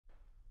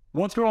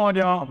What's going on,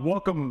 y'all?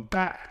 Welcome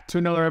back to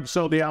another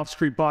episode of the Out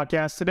Street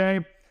Podcast. Today,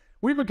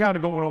 we've been kind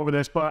of going over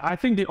this, but I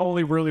think the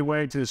only really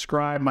way to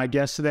describe my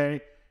guest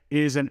today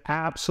is an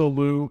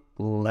absolute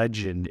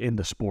legend in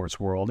the sports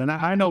world. And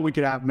I know we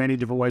could have many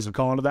different ways of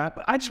calling it that,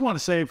 but I just want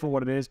to say it for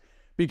what it is,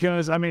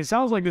 because, I mean, it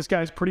sounds like this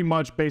guy's pretty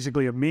much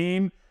basically a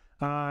meme,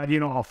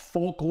 a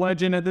folk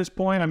legend at this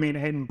point. I mean,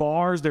 in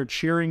bars, they're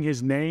cheering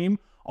his name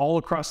all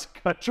across the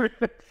country.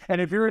 And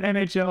if you're an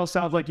NHL, it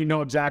sounds like you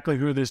know exactly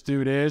who this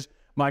dude is.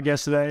 My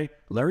guest today,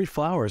 Larry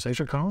Flowers. Thanks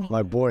for calling.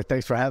 My boy,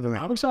 thanks for having me.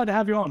 I'm excited to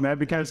have you on, man,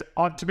 because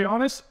to be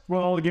honest,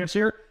 with all the guests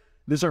here,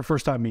 this is our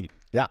first time meeting.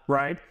 Yeah.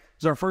 Right?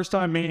 It's our first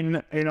time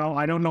meeting. You know,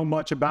 I don't know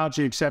much about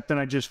you except that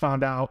I just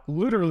found out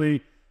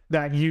literally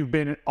that you've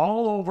been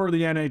all over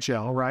the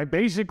NHL, right?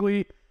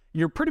 Basically,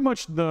 you're pretty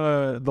much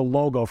the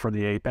logo for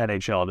the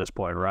NHL at this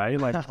point, right?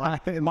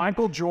 Like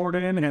Michael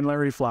Jordan and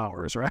Larry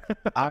Flowers, right?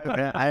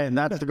 And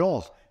that's the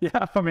goal.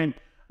 Yeah, I mean,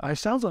 it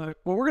sounds like,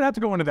 well, we're going to have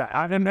to go into that.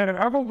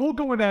 We'll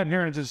go into that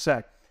here in just a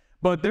sec.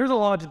 But there's a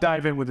lot to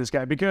dive in with this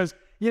guy because,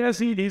 yes,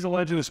 he's a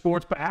legend of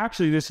sports, but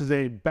actually this is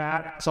a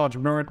badass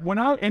entrepreneur. When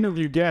I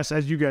interview guests,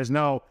 as you guys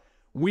know,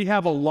 we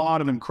have a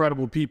lot of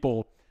incredible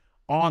people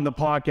on the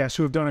podcast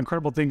who have done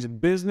incredible things in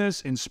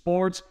business, in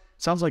sports.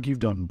 Sounds like you've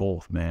done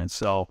both, man.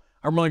 So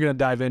I'm really going to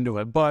dive into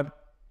it.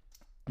 But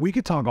we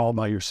could talk all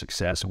about your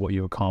success and what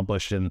you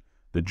accomplished in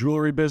the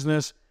jewelry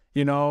business,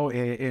 you know,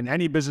 in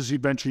any business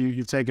venture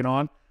you've taken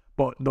on.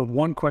 But the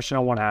one question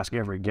I want to ask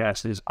every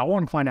guest is I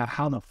want to find out,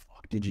 how the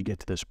fuck did you get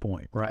to this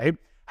point, right?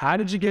 How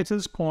did you get to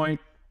this point?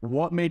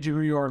 What made you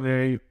who you are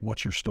today?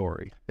 What's your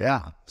story?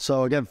 Yeah.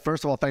 So again,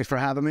 first of all, thanks for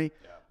having me.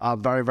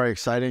 Very, very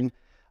exciting.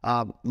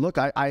 Look,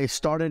 I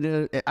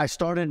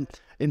started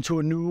into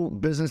a new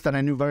business that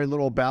I knew very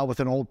little about with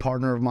an old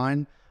partner of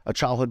mine, a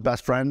childhood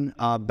best friend,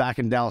 back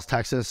in Dallas,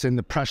 Texas, in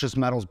the precious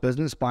metals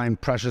business, buying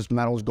precious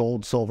metals,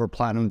 gold, silver,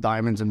 platinum,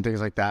 diamonds, and things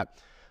like that.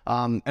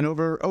 And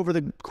over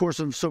the course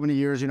of so many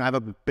years, you know, I have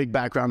a big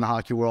background in the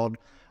hockey world.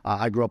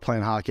 I grew up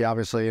playing hockey,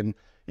 obviously, and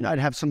you know, I'd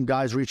have some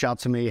guys reach out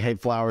to me, "Hey,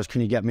 Flowers,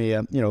 can you get me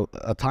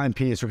a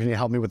timepiece, or can you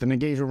help me with an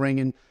engagement ring?"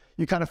 And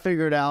you kind of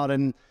figure it out,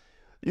 and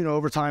you know,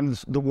 over time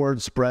the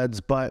word spreads.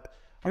 But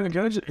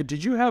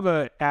Did you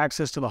have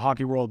access to the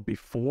hockey world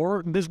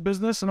before this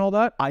business and all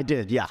that? I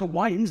did, yeah. So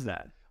why is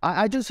that?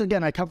 I just,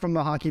 again, I come from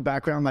a hockey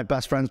background. My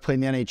best friends played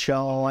in the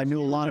NHL. I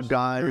knew a lot of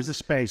guys. There's a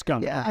space.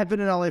 Gun. Yeah, I've been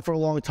in LA for a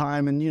long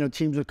time, and you know,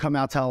 teams would come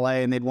out to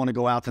LA and they'd want to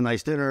go out to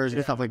nice dinners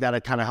and stuff like that.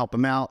 I'd kind of help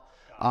them out.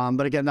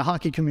 But again, the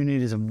hockey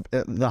community is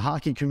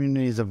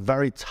a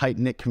very tight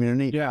knit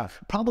community. Yeah,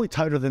 probably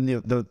tighter than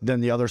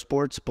the other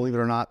sports, believe it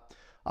or not.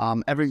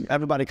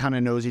 Everybody kind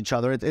of knows each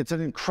other. It's an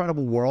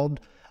incredible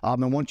world.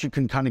 And once you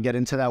can kind of get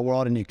into that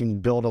world and you can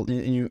build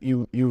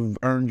you've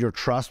earned your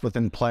trust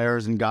within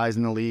players and guys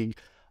in the league.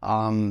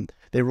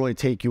 They really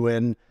take you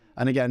in.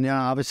 And again,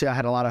 yeah, obviously I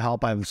had a lot of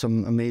help. I have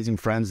some amazing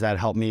friends that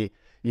helped me,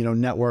 you know,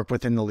 network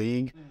within the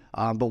league.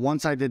 But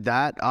once I did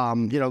that,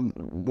 you know,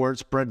 word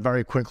spread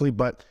very quickly.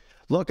 But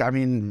look, I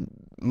mean,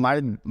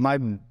 my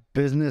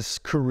business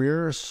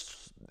career,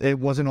 it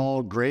wasn't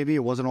all gravy.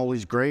 It wasn't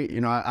always great.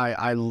 You know,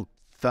 I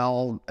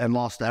fell and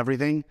lost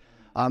everything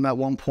at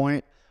one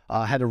point.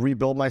 Had to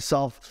rebuild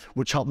myself,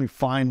 which helped me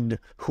find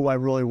who I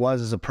really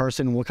was as a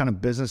person, what kind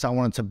of business I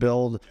wanted to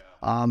build,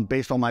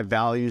 based on my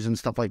values and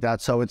stuff like that.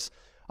 So it's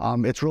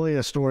really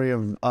a story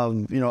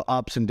of you know,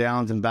 ups and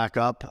downs and back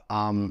up.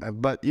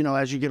 But you know,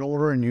 as you get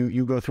older and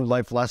you go through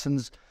life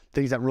lessons,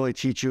 things that really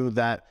teach you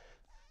that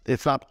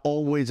it's not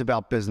always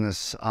about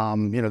business.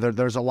 You know,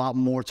 there's a lot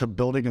more to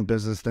building a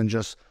business than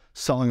just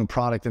selling a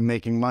product and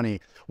making money.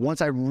 Once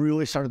I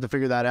really started to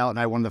figure that out, and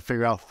I wanted to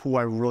figure out who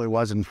I really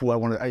was and who I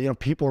wanted, you know,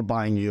 people are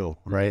buying you,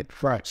 right?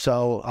 Right.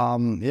 So,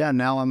 yeah,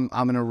 now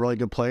I'm in a really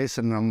good place,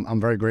 and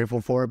I'm very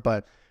grateful for it,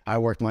 but I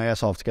worked my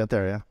ass off to get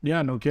there, yeah.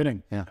 Yeah, no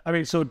kidding. Yeah. I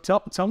mean, so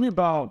tell me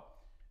about,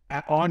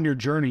 on your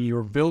journey, you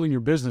were building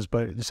your business,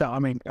 but so, I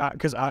mean,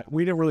 because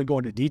we didn't really go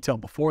into detail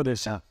before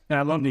this, and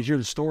I'd love to hear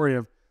the story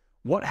of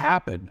what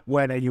happened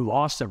when you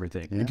lost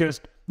everything. Yeah. Because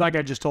like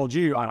I just told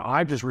you,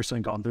 I've just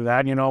recently gone through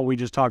that. You know, we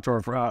just talked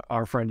to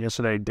our friend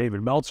yesterday,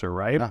 David Meltzer,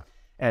 right? Yeah.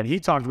 And he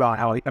talked about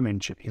how, he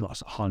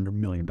lost $100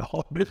 million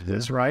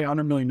business, right?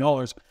 $100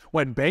 million,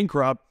 went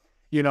bankrupt,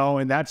 you know,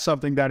 and that's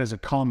something that is a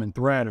common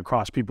thread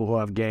across people who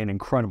have gained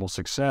incredible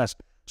success.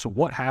 So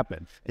what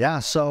happened? Yeah,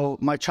 so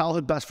my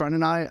childhood best friend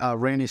and I,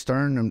 Randy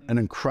Stern, an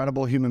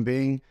incredible human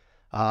being,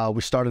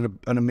 we started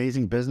an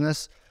amazing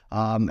business.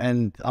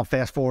 And I'll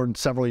fast forward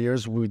several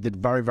years, we did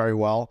very, very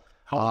well.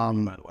 How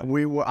old by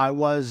the way? I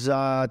was,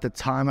 at the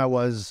time I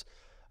was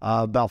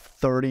about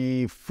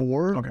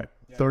 34, okay.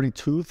 Yeah.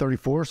 32,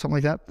 34, something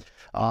like that.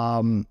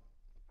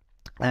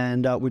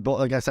 And we both,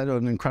 like I said,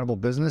 an incredible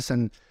business,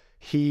 and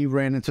he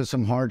ran into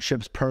some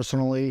hardships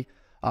personally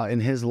in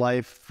his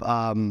life,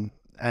 and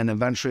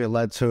eventually it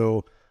led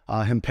to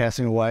him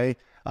passing away,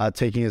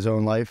 taking his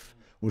own life,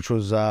 which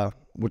was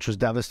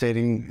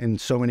devastating in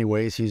so many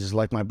ways. He's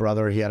like my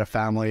brother. He had a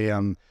family.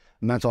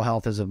 Mental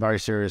health is a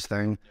very serious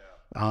thing,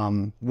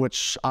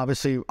 which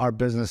obviously our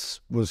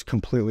business was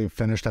completely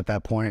finished at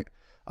that point.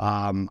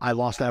 I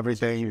lost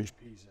everything.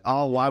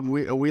 Oh,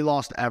 we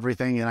lost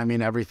everything, and I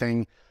mean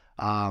everything.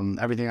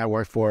 Everything I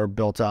worked for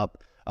built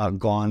up,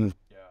 gone.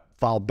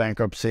 Filed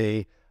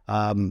bankruptcy.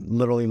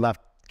 Literally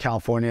left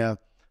California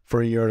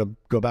for a year to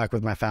go back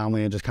with my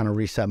family and just kind of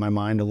reset my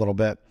mind a little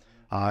bit.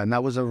 And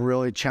that was a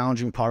really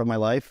challenging part of my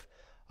life.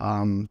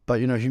 But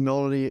you know,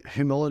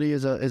 humility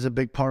is a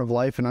big part of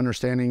life, and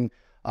understanding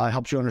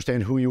helps you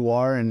understand who you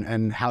are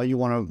and how you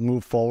want to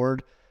move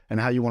forward and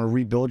how you want to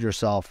rebuild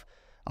yourself.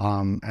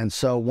 And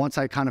so once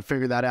I kind of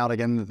figured that out,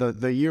 again,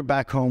 the year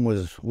back home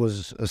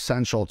was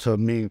essential to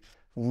me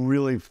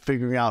really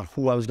figuring out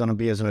who I was going to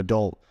be as an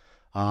adult,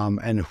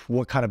 and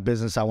what kind of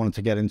business I wanted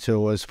to get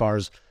into as far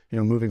as, you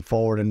know, moving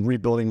forward and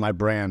rebuilding my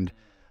brand.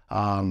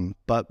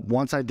 But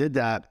once I did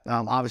that,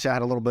 obviously I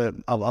had a little bit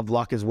of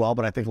luck as well,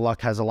 but I think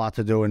luck has a lot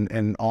to do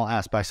in all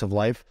aspects of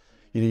life.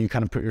 You know, you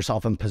kind of put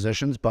yourself in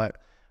positions, but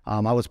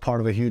I was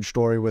part of a huge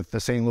story with the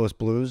St. Louis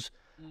Blues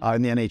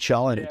in the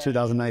NHL in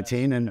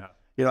 2019. And,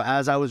 you know,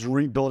 as I was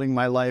rebuilding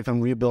my life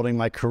and rebuilding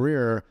my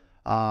career,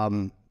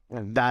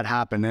 that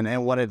happened.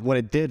 And what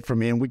it did for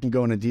me, and we can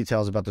go into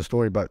details about the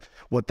story, but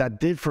what that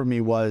did for me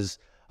was,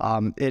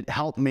 it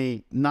helped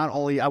me. Not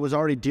only, I was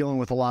already dealing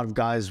with a lot of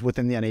guys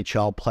within the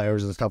NHL,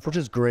 players and stuff, which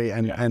is great.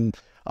 And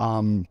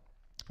you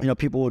know,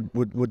 people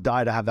would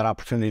die to have that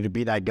opportunity to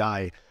be that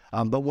guy.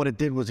 But what it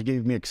did was it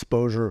gave me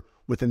exposure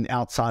within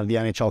outside of the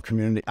NHL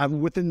community,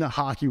 within the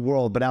hockey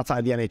world, but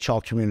outside the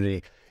NHL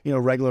community, you know,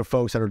 regular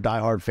folks that are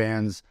diehard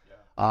fans,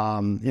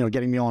 you know,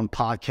 getting me on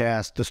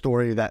podcast, the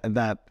story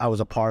that I was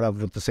a part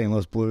of with the St.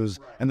 Louis Blues,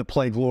 and the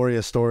Play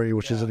Gloria story,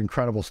 which is an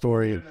incredible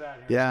story.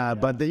 Yeah,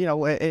 but you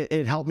know,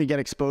 it helped me get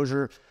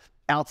exposure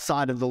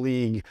outside of the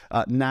league,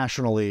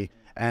 nationally,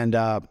 and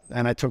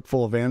I took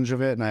full advantage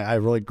of it, and I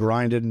really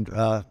grinded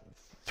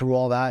through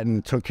all that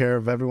and took care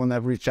of everyone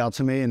that reached out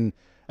to me, and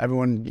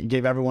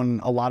gave everyone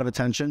a lot of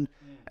attention,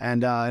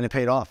 and it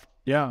paid off.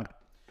 Yeah.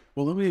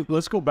 Well,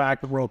 let's go back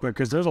real quick,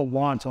 because there's a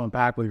lot to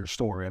unpack with your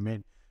story. I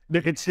mean,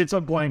 it's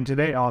unplaying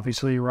today,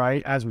 obviously,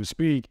 right, as we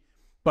speak.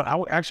 But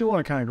I actually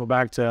want to kind of go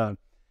back to,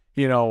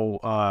 you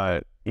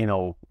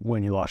know,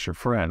 when you lost your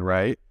friend,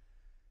 right?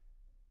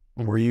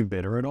 Were you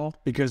bitter at all?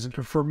 Because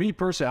for me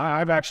personally,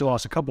 I've actually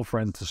lost a couple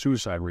friends to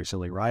suicide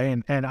recently,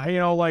 right? And I, you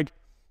know, like,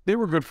 they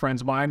were good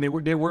friends of mine. They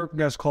weren't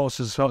as close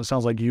as it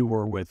sounds like you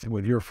were with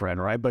your friend,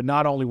 right? But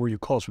not only were you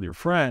close with your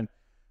friend,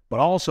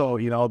 but also,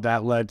 you know,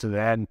 that led to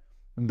then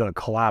the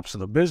collapse of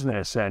the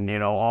business and, you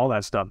know, all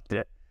that stuff.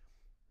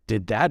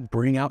 Did that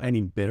bring out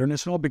any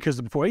bitterness at all? Because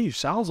the way you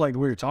sounds like the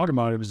way you're talking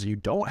about it is you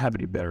don't have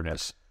any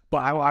bitterness. But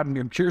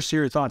I'm curious to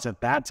hear your thoughts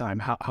at that time.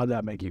 How did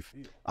that make you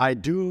feel? I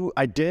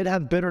did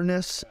have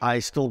bitterness. I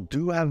still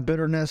do have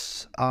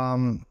bitterness,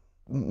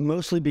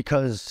 mostly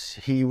because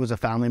he was a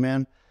family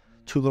man,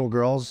 2 little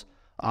girls,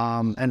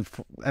 and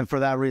for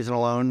that reason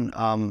alone,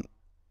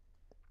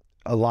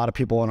 a lot of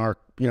people in our,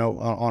 you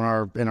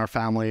know, in our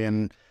family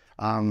and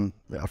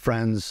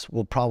friends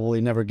will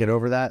probably never get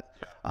over that.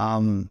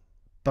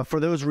 But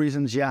for those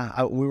reasons,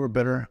 yeah, we were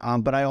bitter.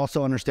 But I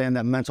also understand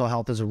that mental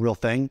health is a real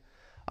thing.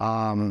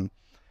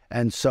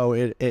 And so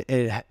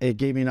it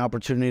gave me an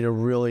opportunity to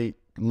really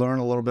learn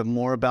a little bit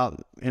more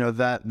about, you know,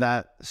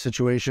 that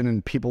situation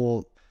and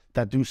people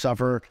that do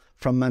suffer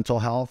from mental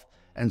health.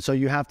 And so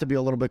you have to be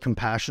a little bit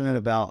compassionate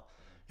about,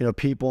 you know,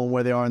 people and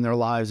where they are in their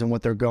lives and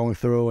what they're going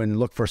through, and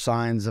look for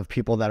signs of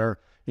people that are,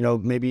 you know,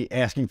 maybe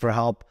asking for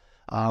help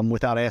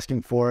without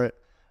asking for it.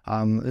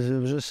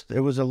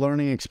 It was a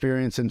learning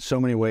experience in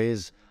so many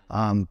ways,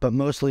 but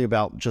mostly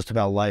about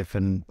life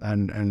and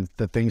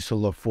the things to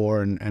look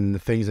for, and the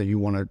things that you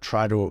want to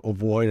try to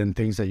avoid, and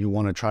things that you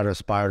want to try to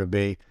aspire to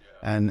be,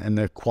 and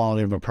the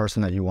quality of a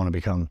person that you want to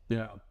become.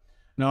 Yeah.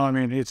 No, I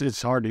mean,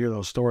 it's hard to hear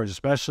those stories,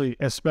 especially,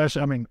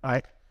 I mean,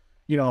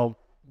 you know,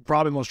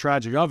 probably the most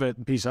tragic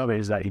piece of it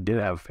is that he did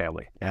have a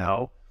family, you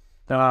know,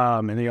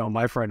 and, you know,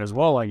 my friend as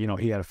well, like, you know,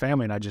 he had a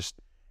family, and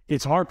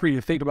it's hard for you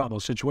to think about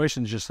those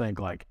situations, just think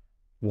like,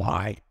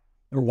 why?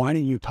 Or why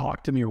didn't you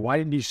talk to me? Or why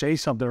didn't you say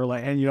something? Or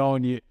like, and you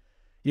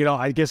know,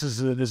 I guess this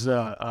is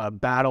a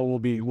battle we'll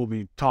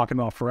be talking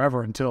about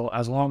forever, until,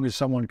 as long as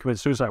someone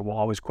commits suicide, we'll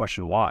always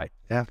question why.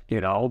 Yeah.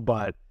 You know,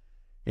 but,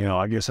 you know,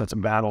 I guess that's a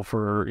battle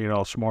for, you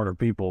know, smarter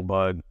people.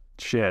 But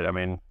shit, I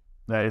mean,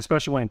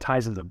 especially when it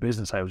ties into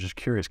business, I was just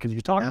curious, because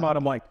you talk about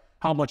him, like,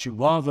 how much you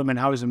love him and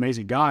how he's an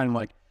amazing guy, and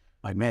like,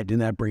 man, didn't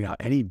that bring out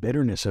any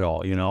bitterness at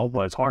all? You know,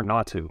 but it's hard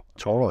not to.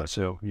 Totally.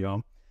 So, you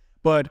know,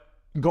 but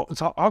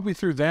I'll be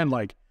through then,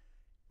 like,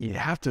 you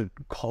have to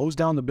close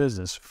down the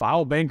business,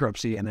 file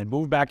bankruptcy, and then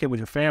move back in with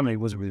your family.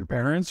 Was it with your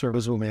parents, or? It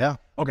was with me, yeah.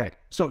 Okay,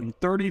 so you're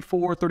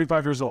 34,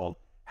 35 years old.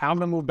 How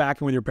to move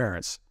back in with your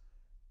parents?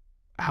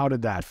 How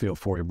did that feel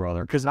for you,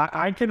 brother? Because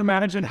I can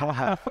imagine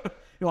how you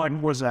know,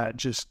 like, was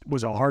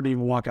it hard to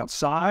even walk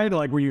outside?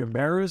 Like, were you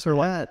embarrassed, or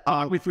what?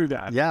 Walk me through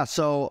that. Yeah.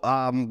 So,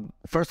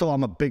 first of all,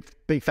 I'm a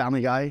big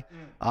family guy.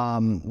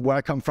 Where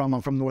I come from,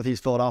 I'm from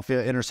Northeast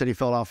Philadelphia, inner city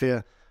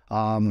Philadelphia.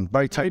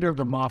 Very tight. Leader of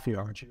the mafia,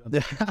 aren't you?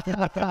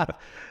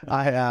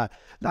 I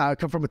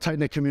come from a tight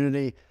knit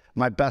community.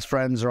 My best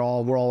friends we're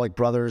all like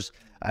brothers,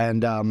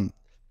 and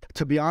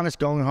To be honest,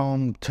 going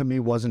home to me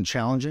wasn't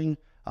challenging.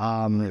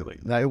 Really?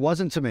 It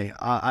wasn't to me.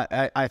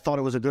 I thought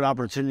it was a good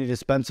opportunity to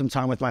spend some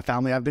time with my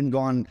family. I've been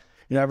gone,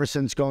 ever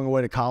since going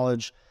away to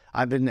college.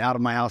 I've been out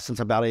of my house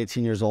since about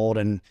 18 years old.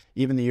 And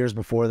even the years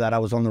before that, I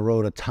was on the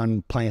road a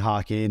ton playing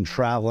hockey and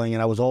traveling,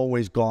 and I was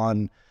always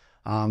gone.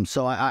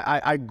 So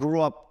I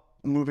grew up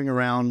moving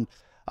around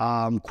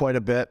quite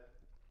a bit.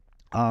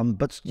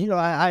 But,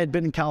 I had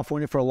been in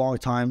California for a long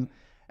time,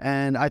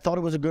 and I thought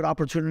it was a good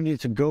opportunity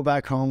to go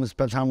back home and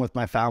spend time with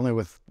my family,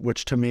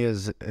 which to me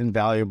is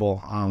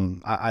invaluable.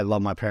 I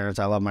love my parents.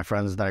 I love my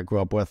friends that I grew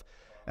up with.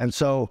 And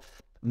so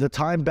the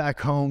time back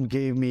home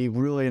gave me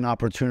really an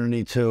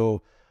opportunity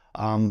to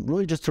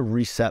really just to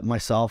reset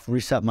myself,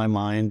 reset my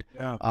mind.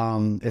 Yeah.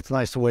 It's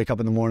nice to wake up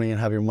in the morning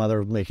and have your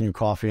mother making you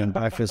coffee and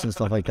breakfast and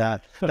stuff like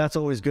that. That's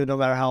always good, no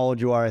matter how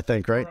old you are, I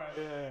think, right?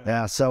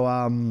 Yeah.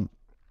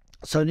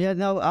 So yeah,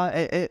 no,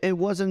 it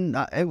wasn't.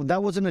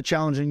 That wasn't a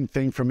challenging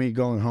thing for me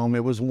going home.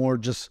 It was more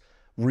just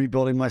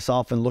rebuilding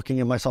myself and looking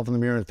at myself in the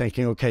mirror and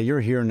thinking, okay, you're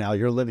here now.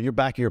 You're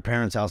back at your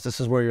parents' house. This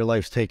is where your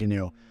life's taking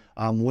you.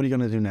 What are you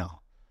going to do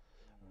now?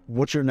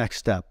 What's your next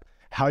step?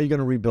 How are you going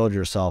to rebuild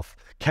yourself?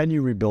 Can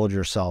you rebuild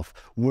yourself?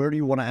 Where do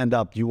you want to end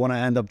up? Do you want to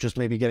end up just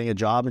maybe getting a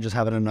job and just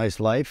having a nice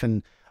life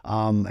and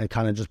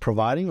kind of just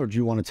providing, or do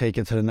you want to take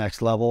it to the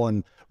next level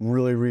and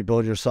really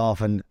rebuild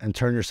yourself and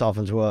turn yourself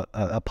into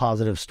a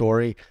positive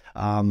story?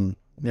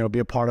 Be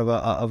a part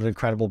of an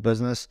incredible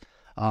business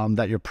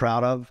that you're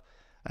proud of,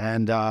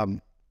 and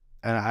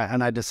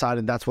I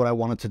decided that's what I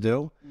wanted to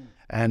do,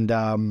 and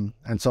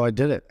so I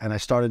did it, and I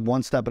started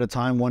one step at a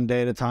time, one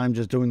day at a time,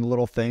 just doing the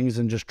little things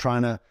and just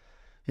trying to,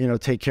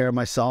 take care of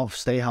myself,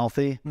 stay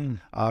healthy,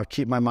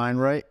 keep my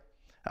mind right.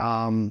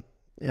 And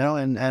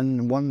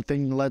one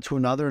thing led to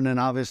another, and then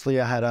obviously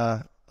I had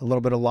a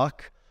little bit of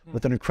luck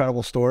with an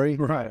incredible story,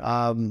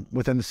 Right.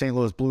 Within the St.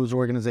 Louis Blues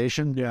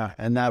organization. Yeah.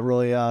 And that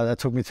really that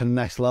took me to the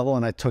next level,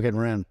 and I took it and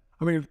ran.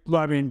 I mean,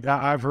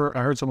 I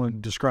heard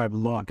someone describe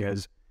luck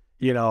as,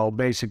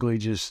 basically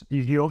just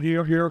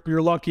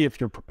you're lucky if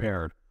you're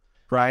prepared,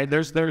 right?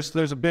 There's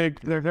a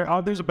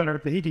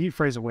better, he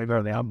phrased it way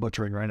better than I'm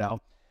butchering right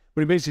now.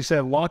 But he basically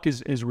said luck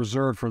is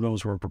reserved for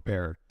those who are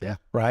prepared. Yeah.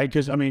 Right?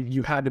 Because,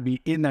 you had to be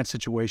in that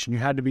situation. You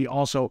had to be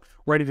also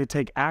ready to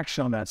take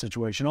action on that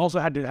situation. Also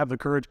had to have the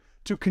courage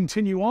to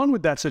continue on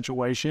with that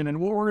situation.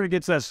 And we're going to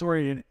get to that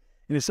story in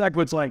a sec,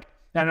 but it's like,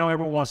 I know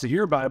everyone wants to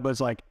hear about it, but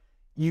it's like,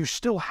 you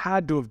still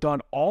had to have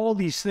done all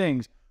these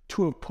things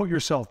to have put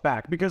yourself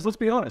back. Because let's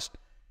be honest,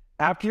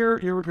 after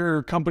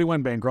your company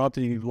went bankrupt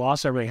and you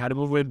lost everything, had to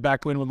move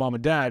back in with mom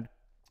and dad.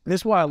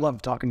 This is why I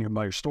love talking to you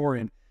about your story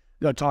and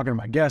talking to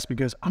my guests,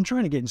 because I'm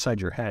trying to get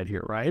inside your head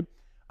here, right?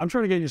 I'm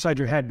trying to get inside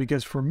your head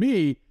because for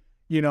me,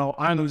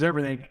 I lose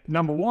everything.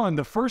 Number one,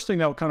 the first thing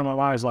that would come to my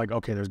mind is like,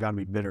 okay, there's got to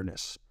be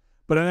bitterness.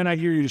 But then I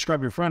hear you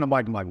describe your friend, I'm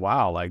like,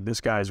 wow, like this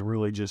guy's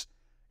really just,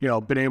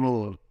 been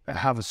able to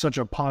have such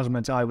a positive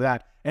mentality with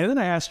that. And then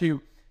I ask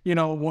you,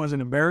 was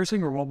it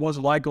embarrassing or what was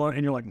it like going?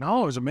 And you're like,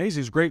 no, it was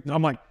amazing. It's great. And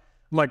I'm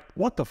like,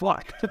 what the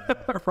fuck,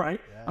 right?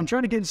 Yeah. I'm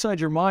trying to get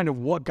inside your mind of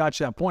what got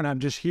you to that point. I'm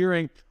just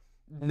hearing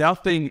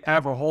nothing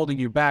ever holding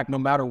you back, no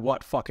matter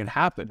what fucking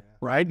happened,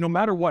 right? No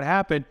matter what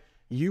happened,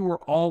 you were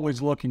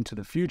always looking to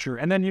the future.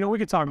 And then, we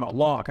could talk about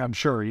luck, I'm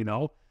sure,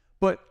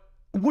 but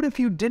what if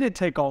you didn't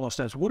take all those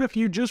steps? What if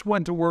you just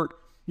went to work,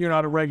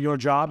 at a regular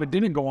job, it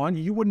didn't go on?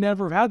 You would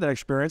never have had that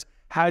experience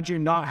had you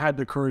not had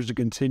the courage to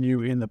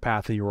continue in the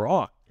path that you were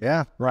on.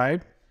 Yeah.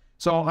 Right?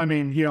 So,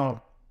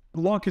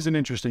 luck is an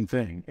interesting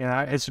thing.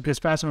 And it's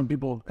fascinating when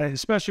people,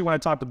 especially when I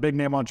talk to big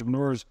name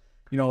entrepreneurs,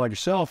 like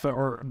yourself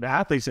or the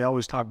athletes, they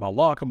always talk about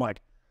luck. I'm like,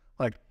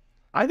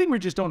 I think we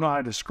just don't know how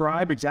to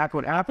describe exactly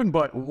what happened,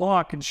 but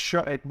luck and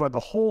but the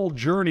whole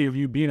journey of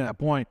you being at that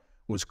point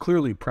was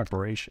clearly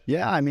preparation.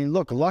 Yeah,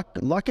 look,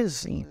 luck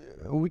is,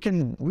 we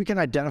can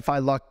identify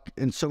luck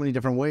in so many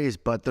different ways,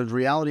 but the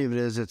reality of it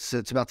is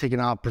it's about taking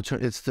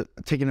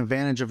taking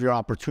advantage of your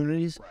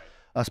opportunities, right,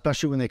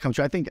 especially when they come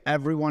to you. I think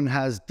everyone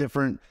has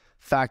different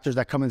factors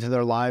that come into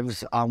their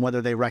lives,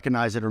 whether they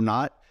recognize it or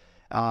not.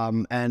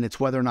 And it's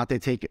whether or not they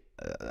take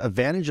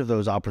advantage of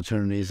those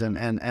opportunities. And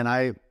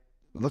I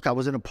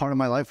was in a part of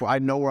my life where I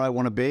know where I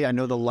want to be. I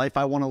know the life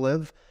I want to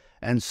live.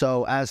 And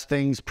so as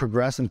things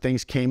progress and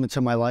things came into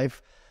my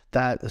life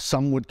that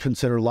some would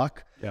consider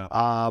luck, yeah,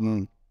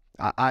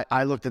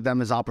 I looked at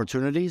them as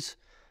opportunities,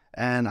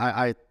 and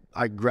I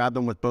grabbed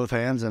them with both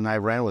hands and I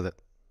ran with it.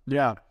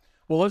 Yeah.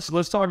 Well,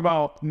 let's talk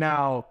about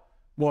now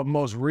what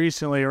most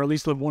recently, or at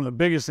least one of the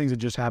biggest things that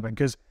just happened.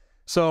 Because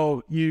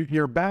so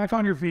you're back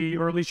on your feet,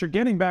 or at least you're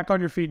getting back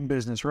on your feet in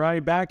business, right?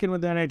 Back in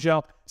with the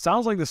NHL.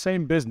 Sounds like the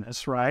same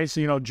business, right?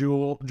 So,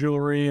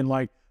 jewelry and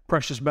like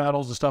precious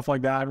metals and stuff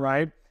like that,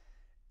 right?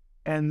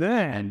 And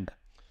then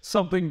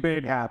something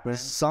big happened.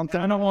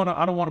 Something. I don't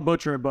want to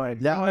butcher it,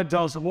 but Yeah. go ahead and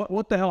tell us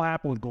what the hell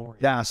happened with Gloria.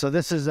 Yeah, so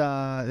this is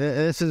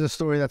a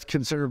story that's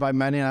considered by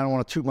many, and I don't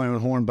want to toot my own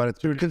horn, but it's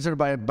considered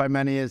by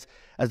many as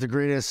the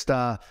greatest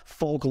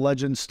folk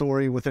legend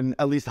story within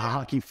at least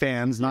hockey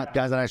fans, not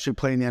guys that actually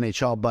play in the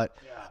NHL. But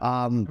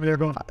They're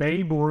going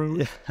Babe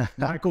Ruth,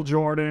 Michael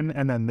Jordan,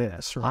 and then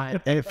this, right?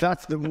 if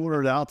that's the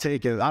order, I'll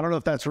take it. I don't know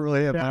if that's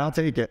really it, but I'll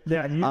take it.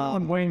 Yeah, you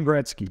and Wayne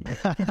Gretzky.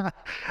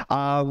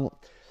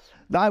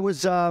 I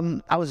was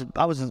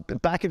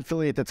back in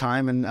Philly at the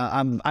time, and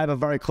I have a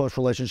very close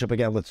relationship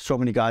again with so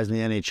many guys in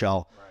the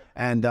NHL,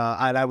 and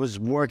I was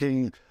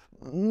working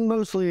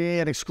mostly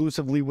and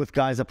exclusively with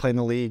guys that play in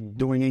the league,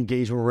 doing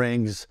engagement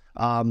rings,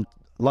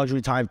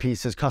 luxury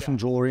timepieces, custom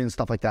jewelry, and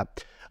stuff like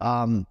that.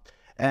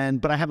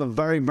 But I have a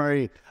very,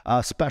 very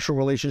special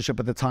relationship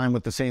at the time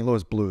with the St.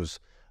 Louis Blues.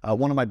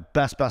 One of my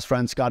best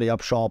friends, Scotty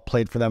Upshaw,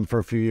 played for them for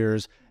a few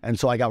years, and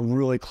so I got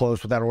really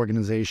close with that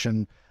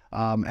organization.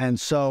 And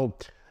so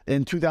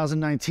in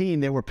 2019,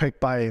 they were picked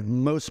by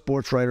most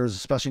sports writers,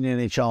 especially in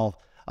the NHL,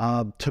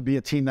 to be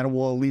a team that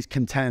will at least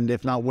contend,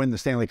 if not win, the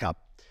Stanley Cup.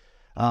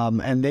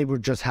 And they were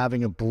just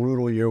having a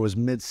brutal year. It was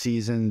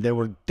mid-season. They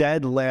were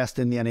dead last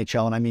in the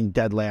NHL, and I mean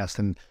dead last.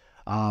 And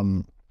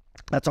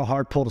that's a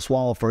hard pill to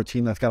swallow for a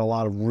team that's got a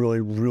lot of really,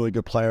 really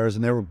good players,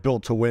 and they were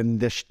built to win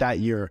that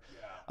year.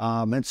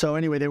 And so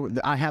anyway,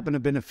 I happened to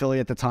have been in Philly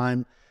at the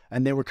time,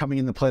 and they were coming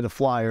in to play the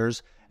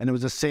Flyers, and it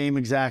was the same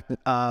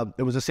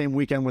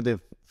weekend where the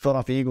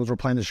Philadelphia Eagles were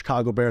playing the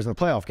Chicago Bears in the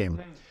playoff game.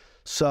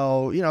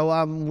 So,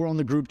 we're on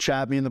the group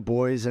chat, me and the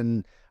boys,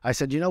 and I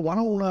said, why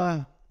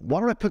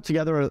don't I put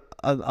together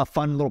a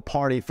fun little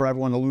party for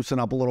everyone to loosen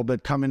up a little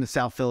bit, come into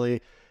South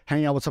Philly,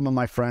 hang out with some of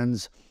my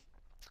friends,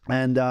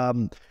 and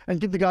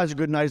give the guys a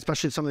good night,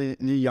 especially some of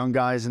the young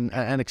guys,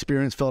 and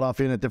experience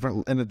Philadelphia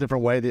in a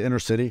different way, the inner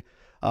city.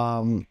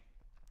 And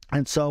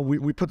so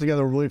we put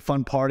together a really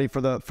fun party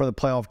for the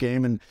playoff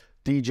game, and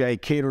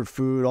DJ catered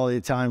food. All the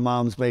Italian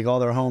moms make all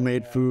their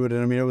homemade food,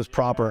 and I mean it was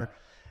proper.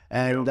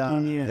 And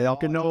El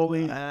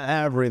Cannoli,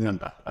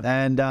 everything.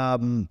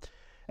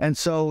 And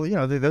so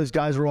those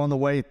guys were on the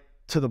way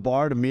to the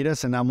bar to meet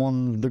us, and I'm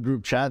on the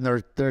group chat, and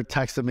they're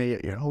texting me,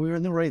 we were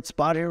in the right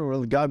spot here. We're a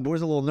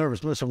little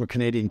nervous. Most of them are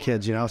Canadian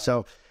kids,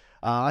 So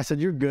I said,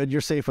 you're good. You're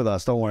safe with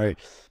us. Don't worry.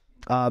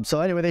 So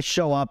anyway, they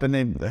show up, and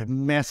they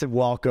massive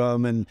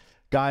welcome, and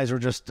guys were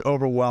just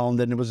overwhelmed,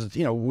 and it was,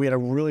 we had a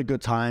really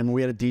good time.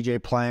 We had a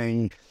DJ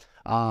playing.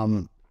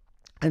 And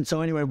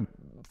so anyway,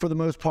 for the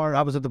most part,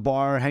 I was at the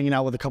bar hanging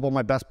out with a couple of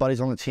my best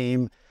buddies on the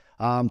team.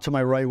 To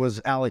my right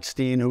was Alex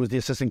Steen, who was the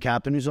assistant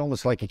captain, who's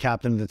almost like a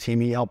captain of the team.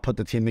 He helped put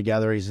the team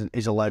together.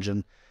 He's a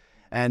legend.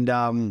 And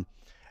the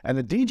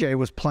DJ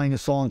was playing a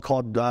song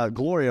called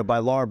Gloria by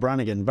Laura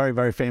Branigan, very,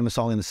 very famous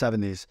song in the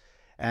 70s.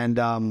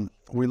 And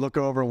we look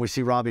over and we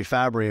see Robbie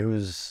Fabry,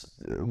 who's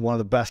one of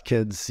the best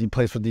kids. He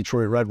plays for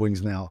Detroit Red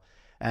Wings now.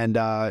 And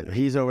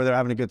he's over there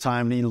having a good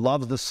time, and he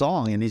loves the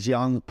song, and he's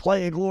yelling,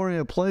 play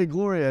Gloria, play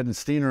Gloria. And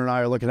Steiner and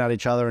I are looking at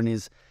each other, and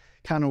he's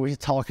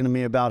talking to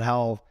me about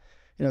how,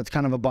 it's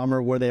kind of a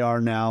bummer where they are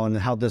now and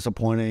how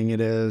disappointing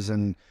it is,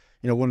 and,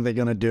 what are they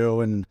going to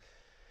do? And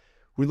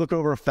we look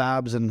over at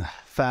Fabs, and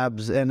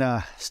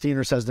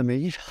Steiner says to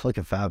me, look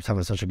at Fabs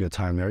having such a good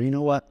time there. You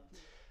know what?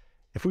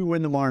 If we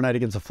win tomorrow night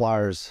against the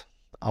Flyers,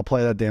 I'll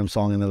play that damn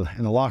song in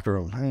the locker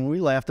room. And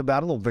we laughed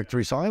about it, a little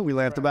victory song. We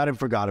laughed about it and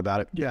forgot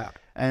about it. Yeah.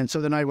 And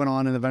so the night went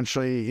on, and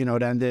eventually,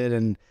 it ended.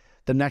 And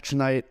the next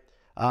night,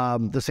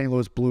 the St.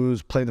 Louis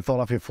Blues played the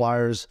Philadelphia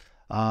Flyers.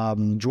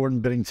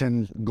 Jordan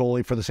Binnington,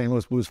 goalie for the St.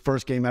 Louis Blues,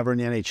 first game ever in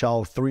the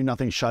NHL,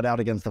 3-0 shutout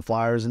against the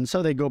Flyers. And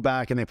so they go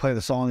back and they play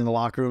the song in the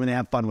locker room, and they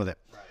have fun with it.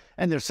 Right.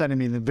 And they're sending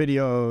me the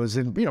videos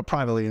and,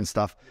 privately and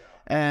stuff. Yeah.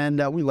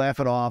 And we laugh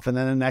it off. And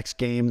then the next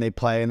game they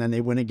play, and then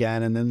they win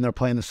again. And then they're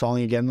playing the song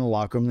again in the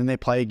locker room. And then they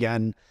play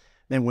again,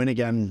 they win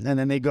again. And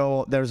then they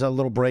go, there's a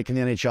little break in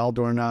the NHL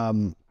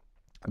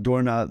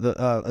during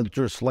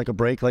just like a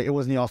break. Like, it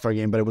wasn't the All-Star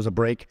game, but it was a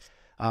break.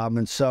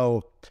 And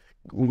so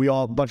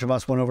a bunch of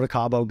us went over to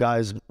Cabo,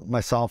 guys,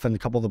 myself and a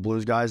couple of the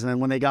Blues guys. And then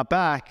when they got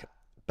back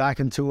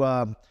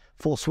into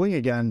full swing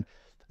again,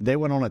 they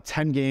went on a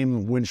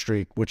 10-game win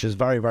streak, which is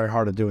very, very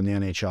hard to do in the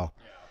NHL.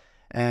 Yeah.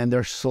 And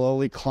they're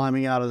slowly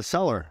climbing out of the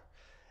cellar.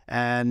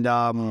 And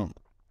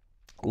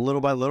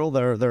little by little,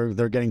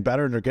 they're getting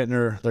better, and they're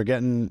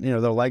getting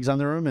their legs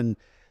under them, and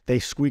they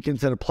squeak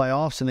into the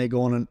playoffs, and they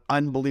go on an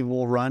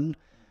unbelievable run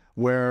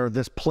where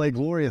this Play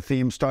Gloria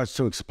theme starts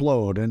to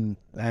explode. And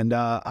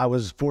I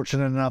was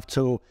fortunate enough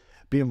to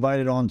be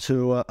invited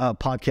onto a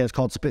podcast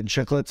called Spit and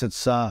Chicklets.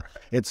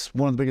 It's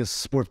one of the biggest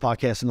sports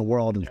podcasts in the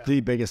world, and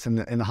the biggest in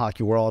the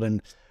hockey world.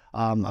 And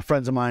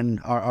friends of mine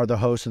are the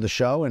hosts of the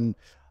show. And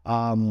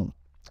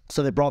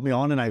so they brought me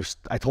on, and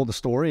I told the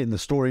story, and the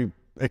story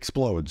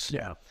explodes.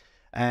 Yeah.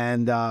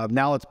 And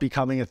now it's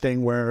becoming a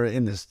thing where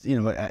in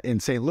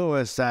St.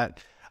 Louis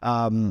at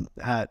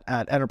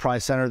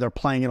Enterprise Center, they're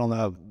playing it on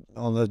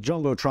the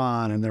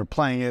Jumbotron, and they're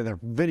playing it, their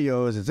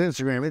videos, it's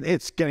Instagram,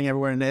 it's getting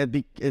everywhere, and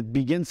it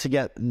begins to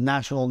get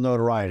national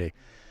notoriety,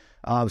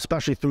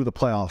 especially through the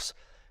playoffs.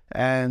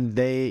 and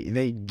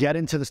they get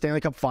into the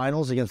Stanley Cup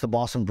Finals against the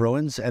Boston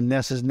Bruins, and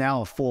this is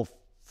now a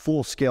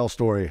full scale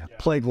story.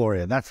 Play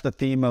Gloria. That's the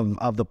theme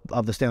of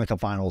the Stanley Cup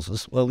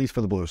Finals, at least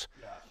for the Blues.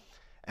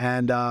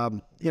 And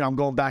you know, I'm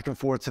going back and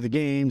forth to the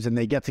games, and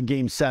they get to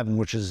Game 7,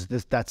 which is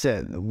that's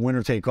it,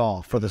 winner take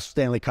all for the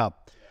Stanley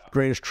Cup,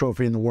 greatest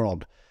trophy in the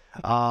world.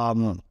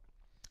 And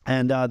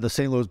the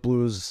St. Louis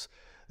Blues,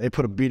 they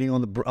put a beating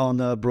on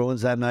the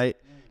Bruins that night.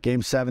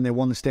 Game 7, they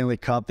won the Stanley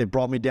Cup. They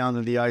brought me down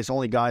to the ice,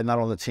 only guy not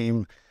on the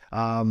team.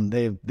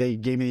 They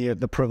gave me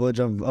the privilege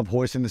of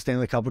hoisting the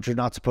Stanley Cup, which you're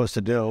not supposed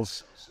to do.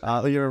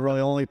 You're really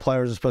only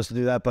players are supposed to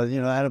do that. But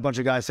you know, I had a bunch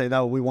of guys say,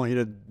 "No, we want you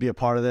to be a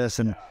part of this,"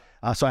 and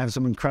so I have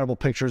some incredible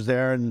pictures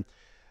there. And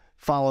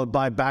followed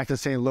by back to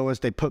St. Louis,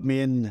 they put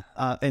me in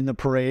the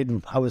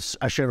parade.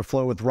 I shared a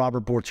floor with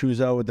Robert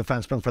Bortuzzo, a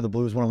defenseman for the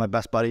Blues, one of my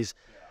best buddies.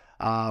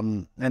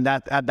 And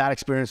that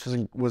experience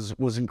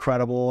was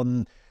incredible.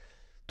 And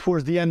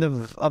towards the end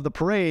of the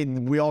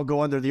parade, we all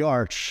go under the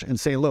arch in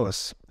St.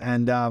 Louis,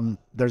 and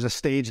there's a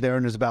stage there,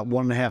 and there's about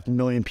 1.5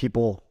 million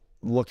people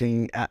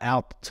looking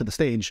out to the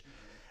stage,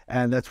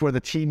 and that's where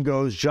the team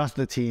goes, just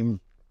the team,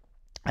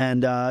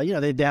 and you know,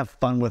 they have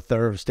fun with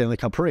their Stanley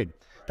Cup parade.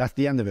 That's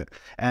the end of it,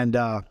 and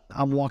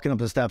I'm walking up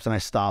the steps, and I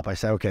stop. I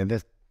say, okay,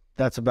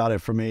 that's about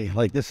it for me.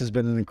 Like, this has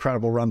been an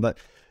incredible run, but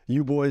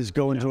you boys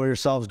go enjoy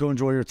yourselves, go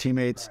enjoy your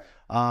teammates,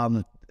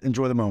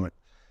 enjoy the moment.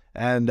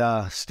 And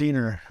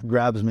Steiner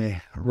grabs me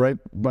right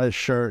by the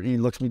shirt, and he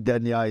looks me dead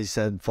in the eye. He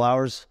said,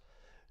 "Flowers,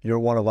 you're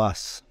one of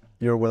us.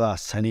 You're with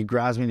us." And he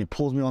grabs me and he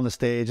pulls me on the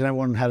stage, and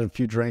everyone had a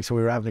few drinks, so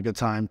we were having a good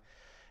time.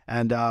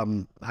 And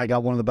I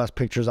got one of the best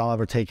pictures I'll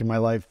ever take in my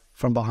life,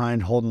 from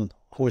behind,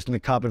 hoisting the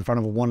cup in front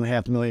of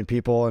 1.5 million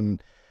people. And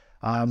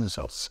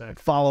so sick.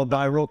 Followed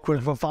by,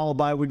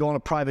 we go on a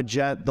private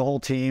jet, the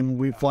whole team.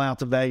 We fly out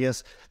to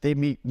Vegas. They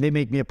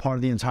make me a part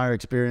of the entire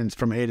experience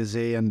from A to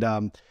Z.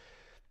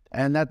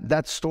 And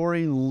that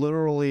story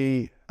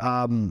literally,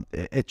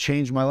 it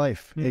changed my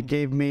life. It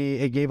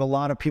gave a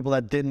lot of people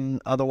that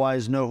didn't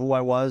otherwise know who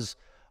I was.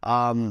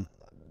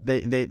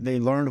 They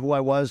learned who I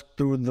was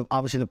through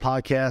obviously the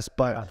podcast,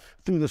 but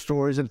through the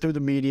stories and through the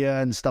media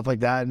and stuff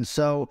like that. And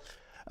so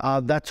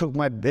that took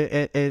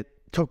it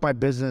took my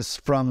business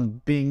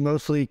from being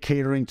mostly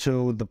catering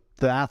to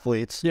the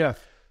athletes,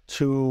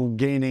 to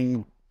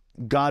gaining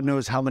God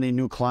knows how many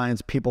new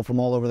clients, people from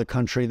all over the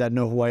country that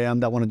know who I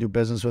am, that want to do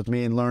business with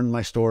me and learn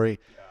my story.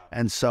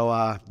 And so,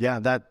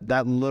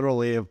 that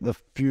literally, a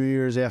few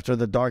years after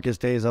the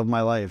darkest days of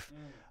my life,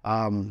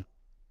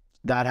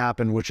 that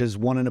happened, which is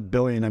 1 in a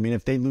billion. I mean,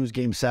 if they lose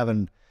Game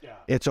 7,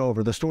 it's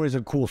over. The story's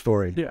a cool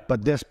story,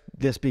 but this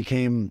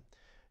became,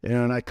 you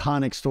know, an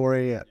iconic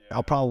story.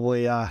 I'll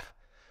probably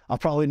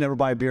never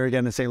buy a beer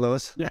again in St.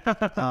 Louis.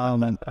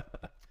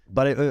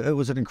 But it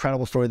was an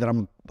incredible story that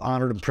I'm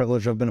honored and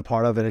privileged to have been a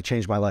part of, and it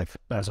changed my life.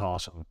 That's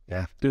awesome.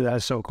 Yeah. Dude,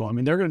 that's so cool. I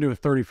mean, they're going to do a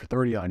 30 for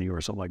 30 on you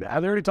or something like that.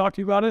 Have they already talked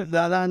to you about it?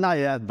 No, not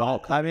yet.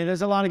 I mean,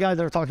 there's a lot of guys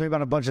that are talking to me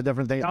about a bunch of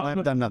different things. I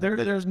haven't done nothing.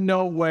 There's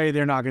no way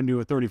they're not going to do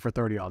a 30 for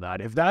 30 on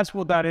that. If that's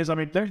what that is, I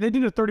mean, they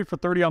did a 30 for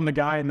 30 on the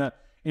guy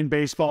in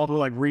baseball who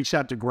like reached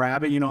out to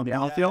grab it, you know, in the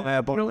outfield.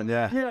 Yeah,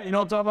 you know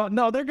what I'm talking about?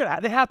 No,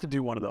 they have to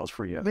do one of those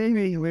for you.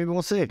 Maybe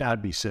we'll see.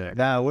 That'd be sick.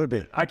 That would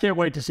be. I can't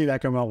wait to see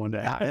that come out one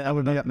day. That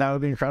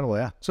would be incredible.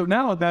 Yeah. So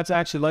now that's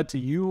actually led to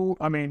you.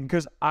 I mean,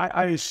 because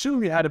I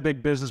assume you had a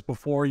big business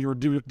before. You were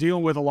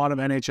dealing with a lot of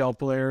NHL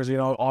players, you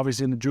know,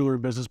 obviously in the jewelry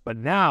business. But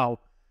now,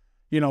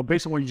 you know,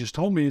 based on what you just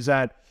told me, is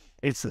that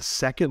it's the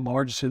second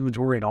largest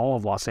inventory in all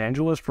of Los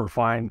Angeles for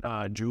fine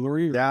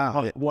jewelry.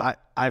 Yeah,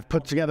 I've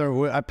put together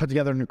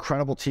an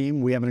incredible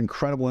team. We have an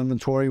incredible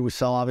inventory. We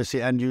sell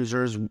obviously end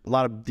users. A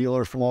lot of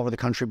dealers from all over the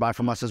country buy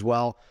from us as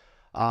well.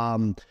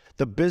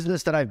 The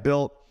business that I've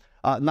built,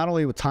 not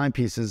only with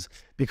timepieces,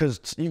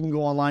 because you can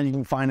go online, you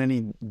can find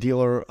any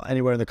dealer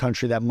anywhere in the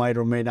country that might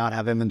or may not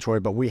have inventory,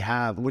 but we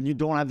have. When you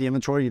don't have the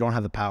inventory, you don't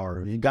have the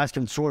power. You guys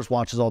can source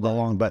watches all day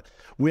long, but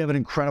we have an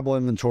incredible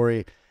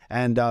inventory.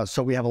 And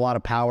so we have a lot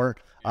of power,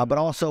 but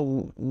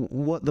also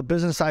what the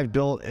business I've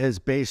built is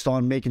based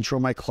on making sure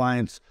my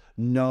clients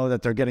know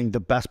that they're getting the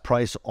best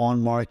price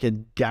on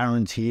market,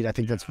 guaranteed. I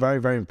think that's very,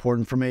 very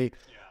important for me.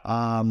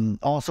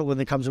 Also,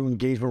 when it comes to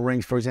engagement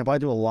rings, for example, I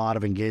do a lot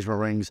of engagement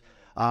rings.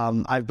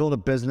 I've built a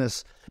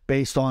business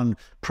based on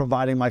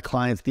providing my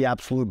clients the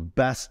absolute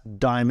best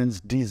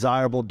diamonds,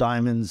 desirable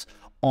diamonds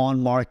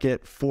on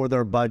market for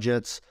their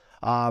budgets.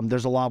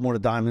 There's a lot more to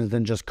diamonds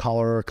than just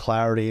color or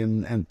clarity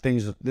and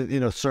things, you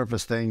know,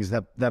 surface things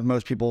that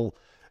most people,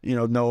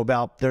 you know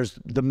about. There's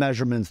the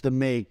measurements, the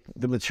make,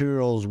 the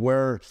materials,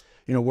 where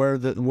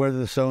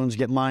the stones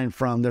get mined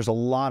from. There's a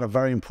lot of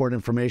very important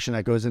information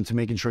that goes into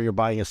making sure you're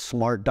buying a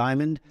smart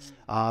diamond.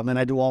 And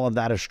I do all of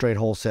that as straight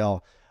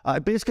wholesale.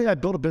 Basically, I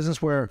built a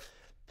business where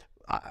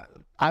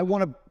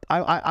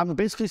I'm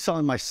basically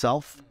selling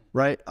myself,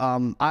 right?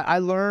 I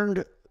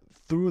learned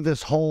through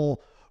this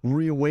whole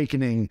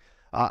reawakening.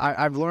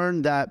 I've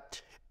learned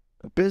that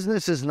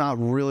business is not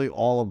really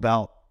all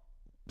about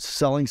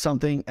selling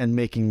something and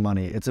making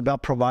money. It's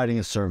about providing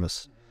a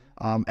service.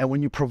 And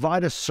when you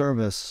provide a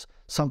service,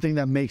 something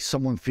that makes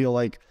someone feel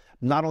like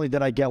not only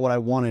did I get what I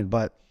wanted,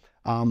 but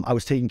I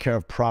was taken care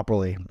of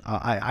properly.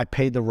 I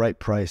paid the right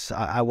price.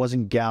 I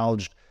wasn't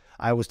gouged.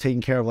 I was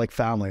taken care of like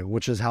family,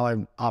 which is how I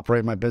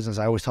operate my business.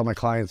 I always tell my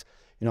clients,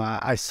 you know,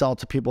 I sell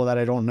to people that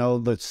I don't know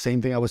the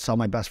same thing I would sell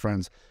my best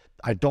friends.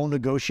 I don't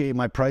negotiate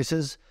my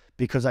prices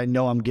because I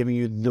know I'm giving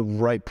you the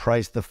right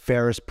price, the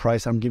fairest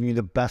price. I'm giving you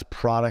the best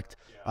product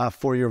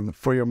for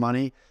your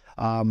money.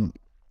 And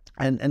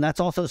that's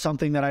also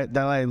something that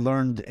I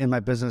learned in my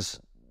business.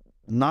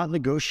 Not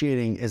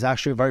negotiating is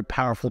actually a very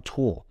powerful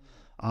tool.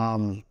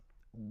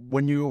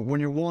 When you're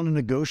willing to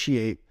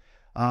negotiate,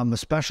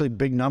 especially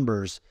big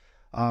numbers,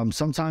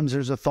 sometimes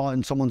there's a thought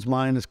in someone's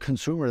mind as a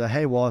consumer that,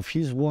 hey, well, if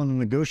he's willing to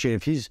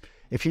negotiate,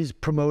 if he's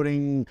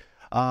promoting,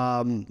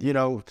 you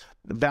know,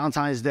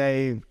 Valentine's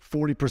Day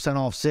 40%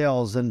 off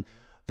sales, then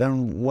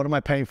what am I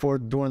paying for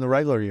during the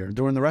regular year,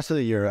 during the rest of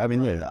the year? I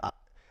mean,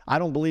 I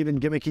don't believe in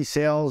gimmicky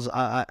sales.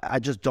 I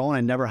just don't.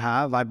 I never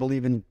have. I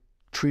believe in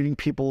treating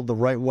people the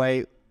right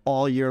way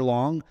all year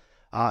long,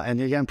 and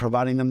again,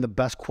 providing them the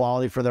best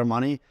quality for their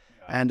money.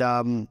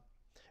 And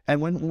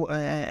when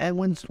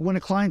a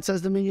client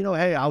says to me, you know,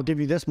 hey, I'll give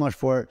you this much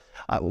for it,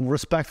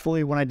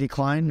 respectfully, when I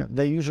decline,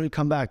 they usually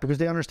come back because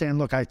they understand.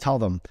 Look, I tell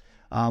them,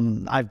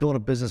 I've built a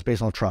business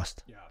based on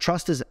trust. Yeah.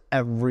 Trust is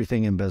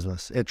everything in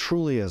business. It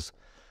truly is.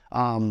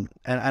 And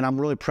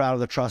I'm really proud of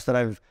the trust that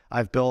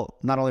I've built,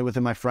 not only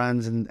within my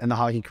friends and the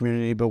hockey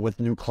community, but with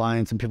new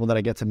clients and people that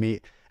I get to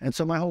meet. And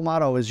so my whole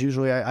motto is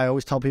usually, I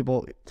always tell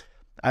people,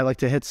 I like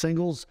to hit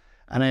singles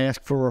and I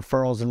ask for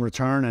referrals in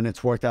return, and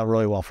it's worked out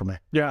really well for me.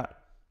 Yeah,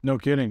 no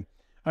kidding.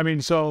 I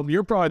mean, so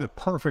you're probably the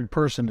perfect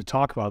person to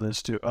talk about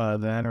this to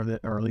then,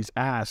 or at least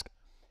ask.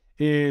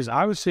 Is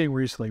I was saying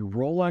recently,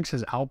 Rolex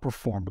has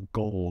outperformed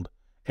gold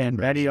and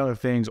many other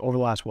things over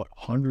the last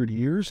 100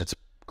 years. It's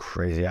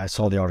crazy. I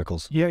saw the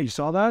articles. Yeah, you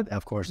saw that?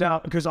 Of course. Now,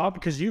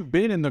 because you've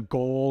been in the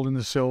gold and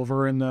the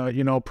silver and the,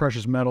 you know,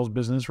 precious metals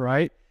business,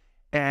 right?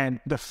 And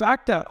the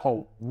fact that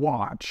a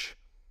watch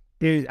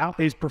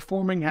is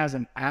performing as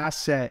an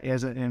asset,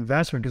 as an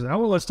investment, because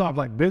let's talk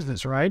like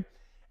business, right?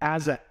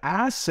 As an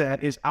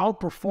asset is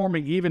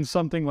outperforming even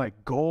something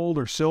like gold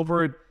or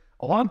silver.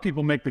 A lot of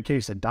people make the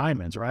case of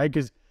diamonds, right?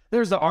 Because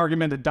there's the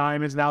argument that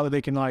diamonds, now that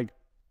they can, like,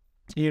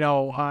 you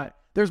know,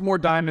 there's more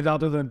diamonds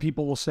out there than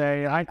people will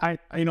say.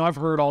 You know, I've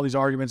heard all these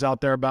arguments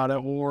out there about it,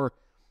 or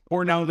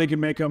now they can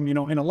make them, you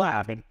know, in a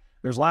lab. And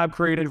there's lab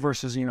created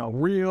versus, you know,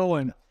 real,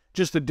 and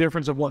just the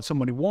difference of what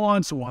somebody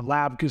wants and what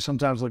lab, because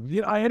sometimes, like,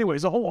 you know,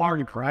 anyways, the whole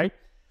argument, right?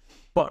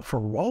 But for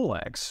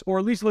Rolex, or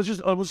at least let's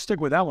stick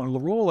with that one. The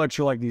Rolex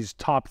are like these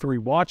top 3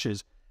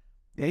 watches.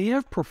 They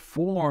have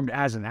performed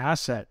as an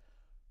asset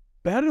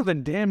better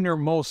than damn near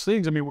most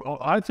things. I mean,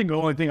 I think the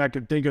only thing I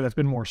could think of that's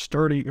been more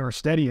sturdy or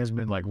steady has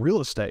been like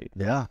real estate.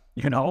 Yeah.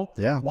 You know?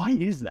 Yeah. Why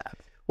is that?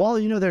 Well,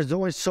 you know, there's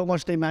always so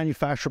much they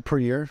manufacture per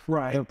year.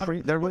 Right.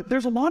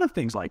 There's a lot of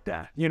things like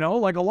that, you know,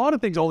 like a lot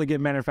of things only get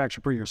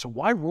manufactured per year. So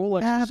why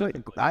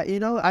Rolex? Yeah, you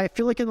know, I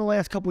feel like in the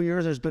last couple of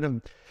years, there's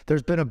been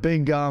a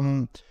big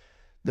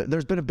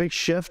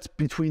shift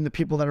between the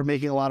people that are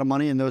making a lot of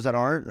money and those that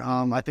aren't.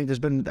 I think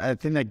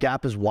that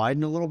gap has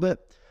widened a little bit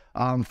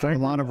for a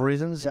lot of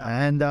reasons.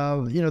 And,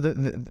 you know,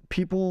 the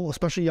people,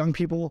 especially young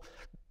people,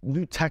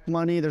 new tech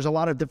money, there's a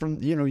lot of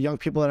different, you know, young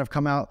people that have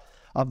come out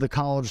of the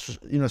college,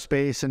 you know,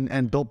 space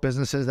and built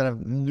businesses that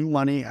have new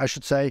money, I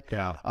should say.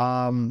 Yeah.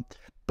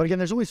 But again,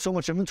 there's always so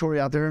much inventory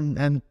out there,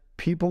 and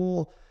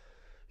people,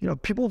 you know,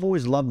 people have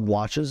always loved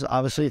watches,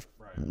 obviously,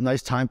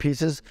 nice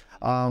timepieces.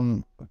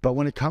 But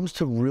when it comes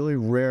to really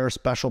rare,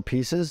 special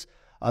pieces,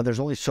 there's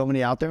only so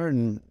many out there,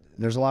 and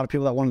there's a lot of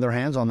people that want their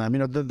hands on them. You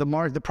know,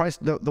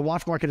 the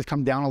watch market has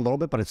come down a little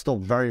bit, but it's still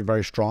very,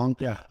 very strong.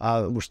 Yeah.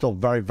 We're still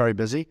very, very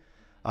busy.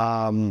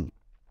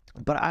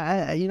 But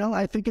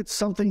I think it's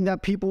something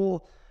that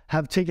people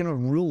have taken a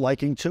real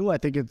liking to. I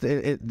think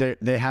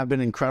they have been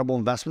incredible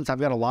investments. I've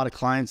got a lot of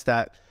clients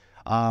that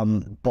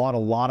bought a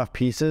lot of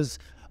pieces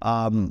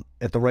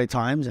at the right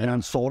times and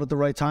unsold at the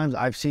right times.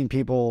 I've seen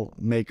people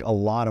make a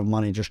lot of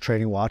money just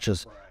trading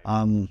watches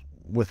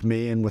with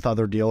me and with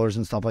other dealers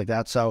and stuff like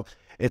that. So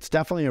it's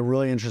definitely a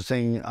really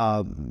interesting,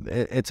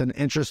 it's an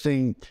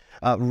interesting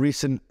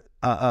recent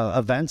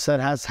events that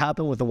has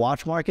happened with the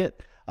watch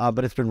market,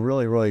 but it's been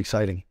really, really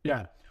exciting.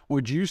 Yeah.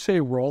 Would you say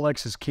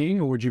Rolex is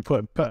king, or would you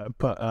put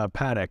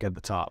Patek at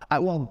the top?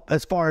 Well,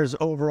 as far as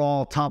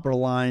overall top of the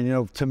line, you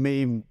know, to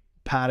me,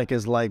 Patek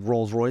is like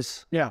Rolls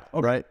Royce. Yeah.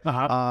 Okay.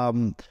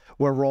 Right.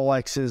 Where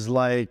Rolex is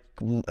like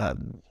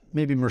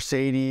maybe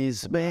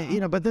Mercedes,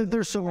 you know, but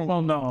they're so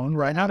well known,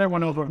 right? How did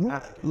everyone know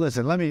about?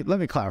 Listen, let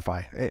me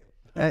clarify.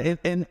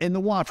 In the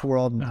watch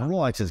world,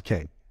 Rolex is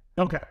king.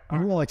 Okay.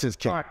 Rolex is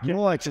king.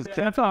 Rolex is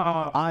king.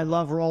 I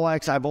love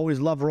Rolex. I've always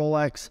loved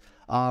Rolex.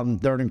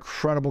 They're an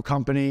incredible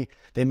company.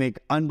 They make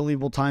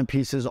unbelievable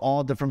timepieces,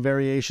 all different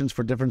variations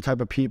for different type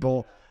of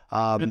people.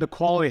 And the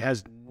quality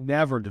has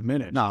never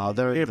diminished. No,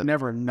 they've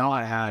never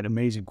not had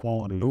amazing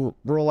quality.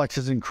 Rolex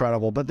is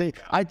incredible, but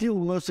I deal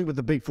mostly with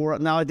the big 4.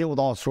 Now I deal with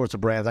all sorts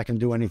of brands. I can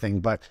do anything,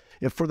 but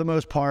if for the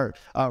most part,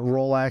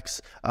 Rolex,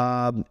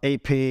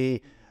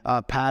 AP,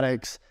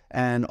 Patek's,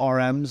 and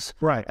RMs.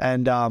 Right.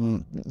 And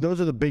those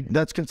are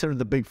that's considered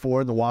the big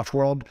four in the watch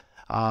world.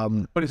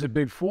 But is it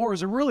big four?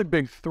 Is it really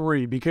big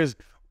three? Because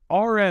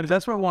RMs,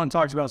 that's what I want to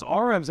talk about. Is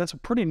RMs, that's a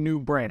pretty new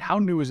brand. How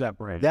new is that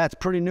brand? That's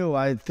pretty new.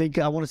 I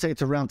want to say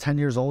it's around 10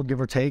 years old, give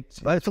or take.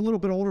 It's a little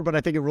bit older, but I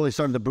think it really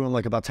started to boom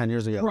like about 10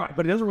 years ago. Right,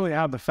 but it doesn't really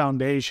have the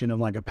foundation of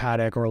like a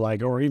Patek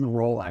or even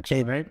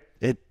Rolex, right?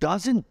 It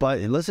doesn't,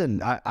 but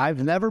listen,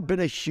 I've never been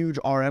a huge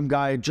RM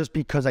guy just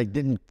because I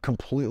didn't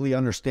completely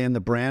understand the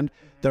brand.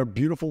 They're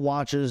beautiful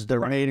watches. They're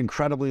made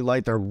incredibly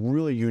light. They're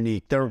really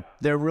unique.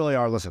 They really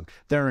are. Listen,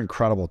 they're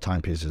incredible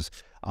timepieces.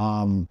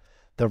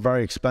 They're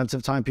very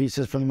expensive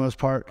timepieces for the most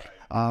part,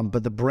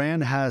 but the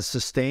brand has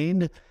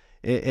sustained.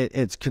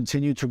 It's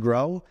continued to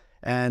grow,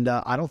 and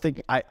I don't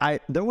think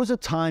there was a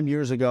time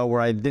years ago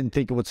where I didn't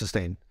think it would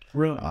sustain.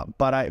 Really?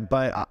 But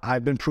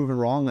I've been proven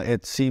wrong.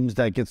 It seems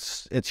like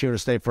it's here to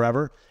stay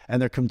forever,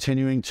 and they're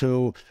continuing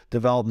to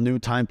develop new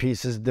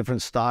timepieces,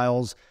 different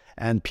styles,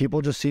 and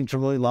people just seem to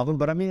really love them.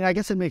 But I mean, I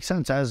guess it makes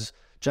sense as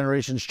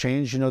generations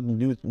change. You know,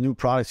 new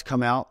products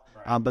come out,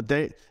 but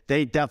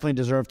they definitely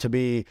deserve to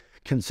be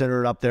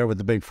considered up there with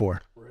the big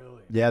four.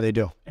 Really? Yeah, they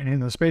do. And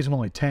in the space of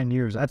only 10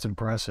 years, that's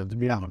impressive to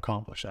be able to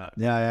accomplish that.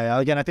 Yeah.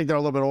 Again, I think they're a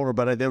little bit older,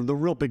 but the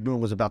real big boom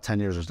was about 10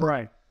 years or so.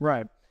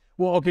 Right.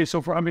 Well, okay,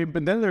 so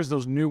but then there's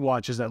those new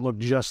watches that look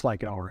just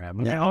like an RM.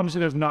 And obviously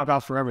there's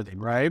knockouts for everything,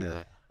 right?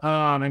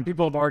 Yeah. And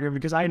people have argued,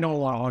 because I know a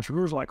lot of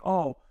entrepreneurs like,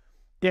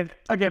 again,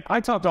 I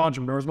talk to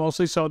entrepreneurs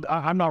mostly, so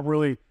I'm not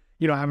really,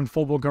 having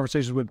full-blown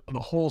conversations with the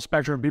whole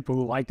spectrum of people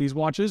who like these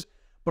watches,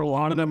 but a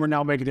lot of them are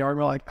now making the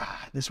argument like,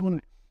 this one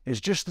is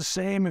just the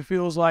same, it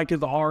feels like, as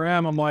the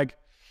RM. I'm like,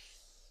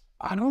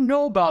 I don't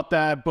know about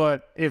that,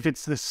 but if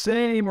it's the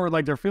same or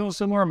like they're feeling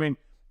similar, I mean,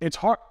 it's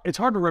hard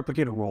to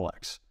replicate a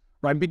Rolex,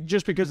 right?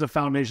 Just because the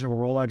foundation of a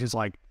Rolex is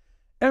like,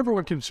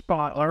 everyone can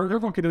spot, or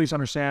everyone can at least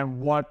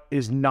understand what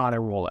is not a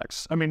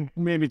Rolex. I mean,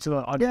 maybe to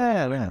the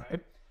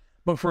right?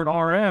 But for an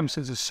RM,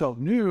 since it's so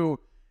new,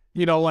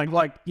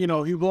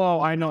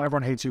 Hublot, I know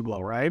everyone hates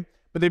Hublot, right?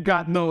 But they've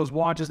got those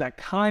watches that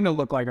kind of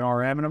look like an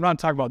RM, and I'm not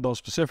talking about those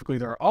specifically.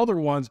 There are other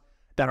ones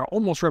that are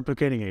almost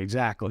replicating it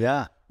exactly.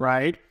 Yeah.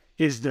 Right?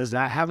 Does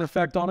that have an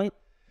effect on it?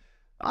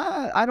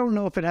 I don't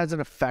know if it has an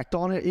effect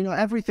on it.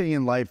 Everything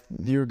in life,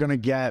 you're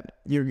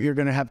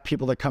gonna have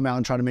people that come out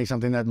and try to make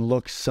something that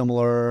looks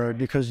similar,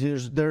 because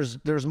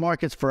there's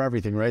markets for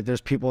everything, right?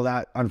 There's people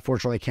that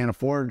unfortunately can't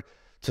afford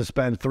to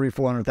spend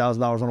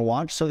 $300,000-$400,000 on a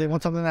watch, so they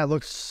want something that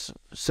looks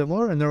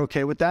similar, and they're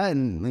okay with that,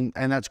 and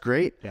that's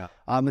great. Yeah.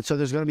 And so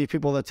there's gonna be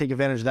people that take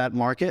advantage of that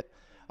market.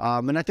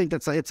 And I think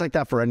it's like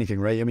that for anything,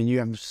 right? I mean, you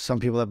have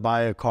some people that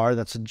buy a car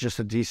that's just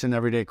a decent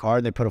everyday car,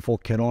 and they put a full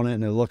kit on it,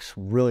 and it looks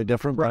really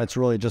different, but it's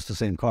really just the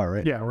same car,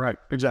 right? Yeah, right.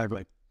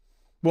 Exactly.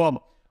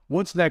 Well,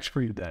 what's next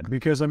for you then?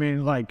 Because I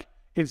mean, like,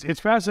 it's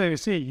fascinating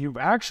to see you've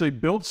actually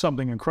built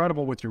something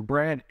incredible with your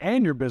brand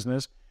and your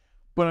business,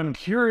 but I'm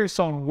curious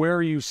on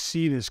where you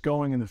see this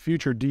going in the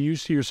future. Do you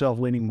see yourself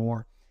leaning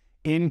more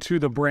into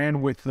the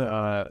brand with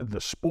the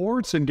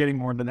sports and getting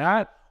more into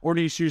that, or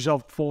do you see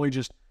yourself fully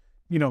just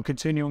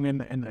continuing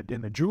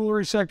in the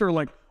jewelry sector?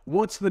 Like,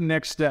 what's the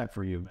next step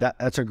for you?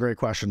 That's a great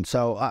question.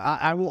 So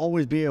I will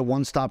always be a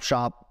one-stop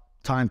shop,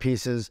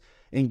 timepieces,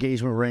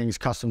 engagement rings,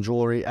 custom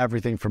jewelry,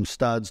 everything from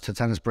studs to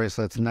tennis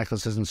bracelets,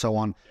 necklaces, and so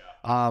on.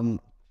 Yeah.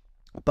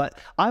 But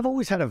I've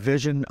always had a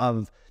vision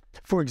of,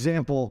 for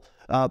example,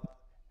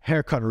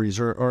 haircutteries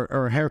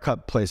or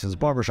haircut places,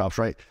 barbershops,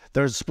 right?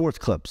 There's sports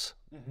clips.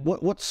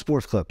 What's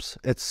sports clips?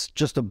 It's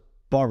just a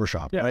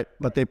barbershop, right?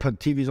 But they put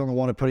TVs on the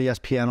wall, they put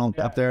ESPN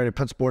up there, they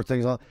put sports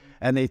things on,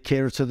 and they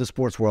cater to the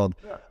sports world.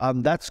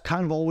 That's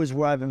kind of always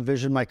where I've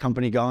envisioned my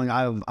company going.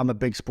 I'm a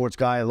big sports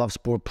guy. I love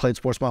played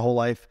sports my whole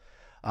life.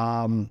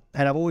 And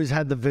I've always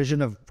had the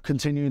vision of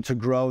continuing to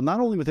grow, not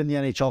only within the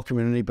NHL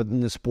community, but in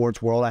the sports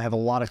world. I have a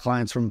lot of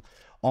clients from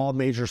all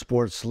major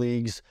sports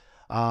leagues,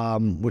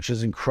 which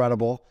is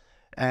incredible.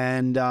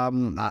 And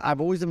I've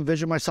always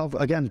envisioned myself,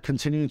 again,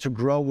 continuing to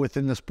grow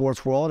within the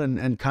sports world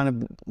and kind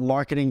of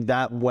marketing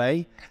that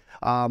way.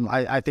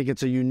 I think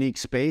it's a unique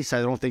space.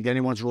 I don't think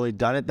anyone's really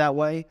done it that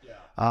way.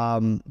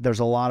 There's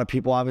a lot of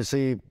people,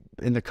 obviously,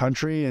 in the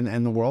country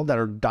and the world that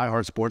are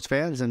diehard sports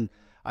fans. And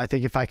I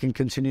think if I can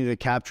continue to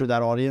capture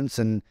that audience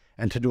and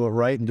to do it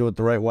right and do it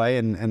the right way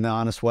and the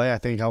honest way, I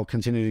think I'll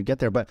continue to get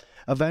there. But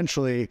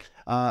eventually,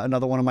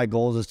 another one of my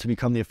goals is to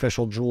become the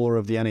official jeweler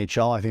of the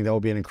NHL. I think that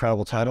would be an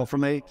incredible title for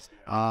me.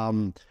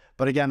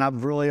 But again,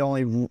 I've really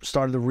only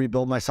started to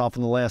rebuild myself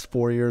in the last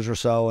 4 years or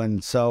so.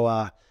 And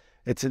so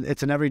it's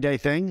an everyday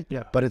thing,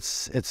 but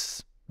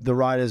the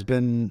ride has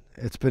been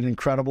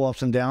incredible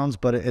ups and downs,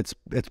 but it's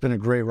been a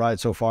great ride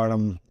so far.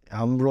 And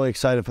I'm really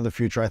excited for the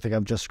future. I think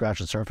I've just scratched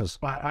the surface.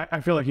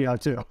 I feel like you have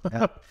too.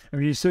 Yeah. I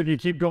mean, you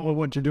keep going with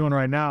what you're doing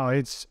right now.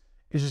 It's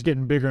just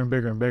getting bigger and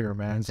bigger and bigger,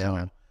 man. So, yeah,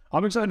 man.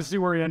 I'm excited to see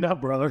where you end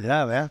up, brother.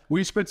 Yeah, man.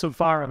 We spit some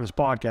fire on this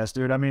podcast,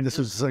 dude. I mean, this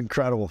is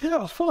incredible. Yeah,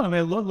 it was fun. I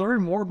mean,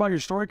 learn more about your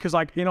story, because,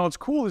 like, it's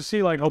cool to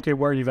see, like, okay,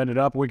 where you've ended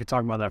up. We could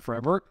talk about that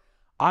forever.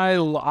 I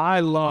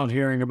love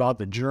hearing about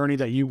the journey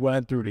that you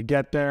went through to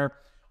get there.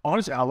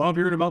 honestly, I love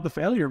hearing about the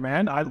failure,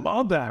 man. I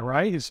love that,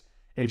 right?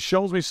 It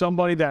shows me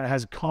somebody that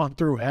has gone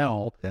through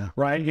hell,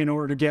 right, in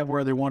order to get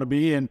where they want to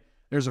be. And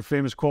there's a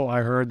famous quote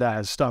I heard that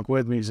has stuck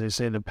with me. Is they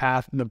say the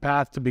path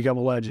to become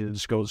a legend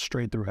just goes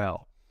straight through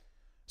hell.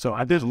 So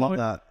at this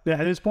point, at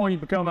this point, you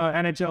become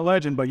an NHL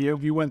legend, but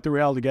you went through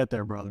hell to get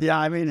there, brother. Yeah,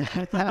 I mean,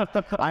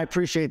 I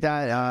appreciate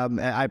that.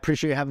 I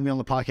appreciate you having me on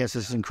the podcast.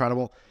 This is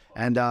incredible.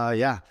 And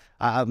yeah,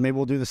 maybe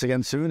we'll do this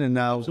again soon and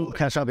we'll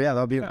catch up. Yeah,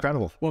 that would be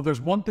incredible. Well, if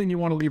there's one thing you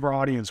want to leave our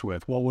audience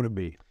with, what would it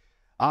be?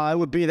 It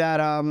would be that,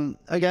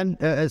 again,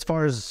 as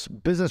far as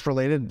business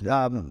related,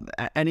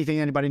 anything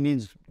anybody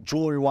needs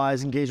jewelry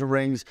wise, engagement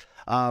rings.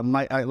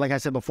 Like I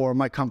said before,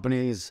 my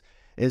company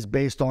is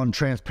based on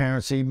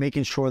transparency,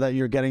 making sure that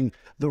you're getting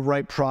the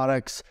right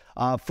products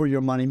for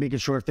your money, making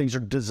sure things are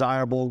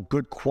desirable,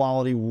 good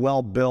quality,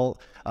 well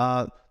built,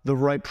 the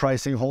right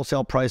pricing,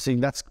 wholesale pricing.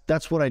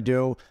 That's what I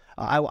do.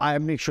 I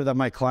make sure that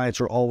my clients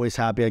are always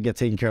happy. I get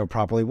taken care of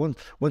properly.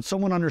 When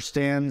someone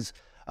understands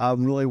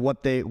really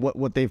what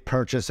they've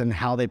purchased and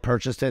how they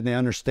purchased it,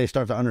 and they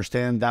start to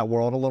understand that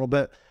world a little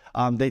bit,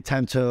 they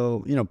tend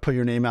to put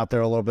your name out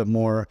there a little bit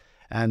more.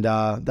 And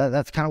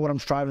that's kind of what I'm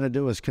striving to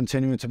do, is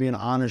continuing to be an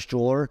honest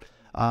jeweler.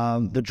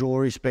 The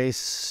jewelry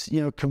space,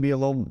 can be a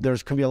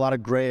lot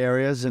of gray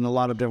areas in a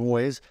lot of different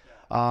ways.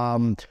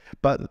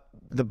 But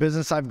the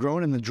business I've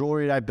grown and the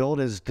jewelry I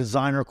build is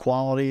designer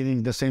quality.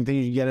 The same thing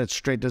you get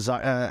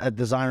at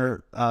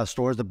designer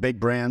stores, the big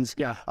brands.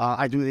 Yeah.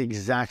 I do the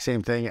exact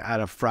same thing at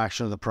a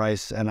fraction of the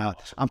price, and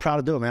I'm proud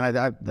to do it, man.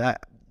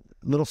 That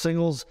little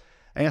singles,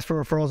 ask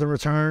for referrals in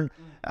return.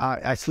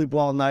 I sleep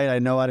well at night. I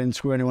know I didn't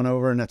screw anyone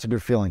over, and that's a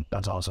good feeling.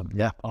 That's awesome.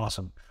 Yeah.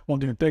 Awesome. Well,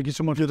 dude, thank you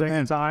so much for taking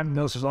the time.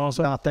 This is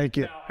awesome. No, thank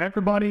you.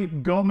 Everybody,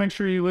 go make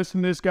sure you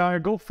listen to this guy.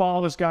 Go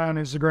follow this guy on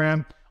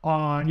Instagram.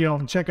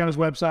 Check out his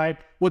website.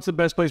 What's the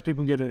best place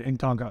people can get it in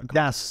Tonga?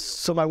 Yes.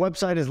 So my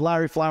website is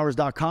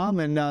larryflowers.com,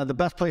 and the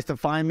best place to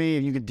find me,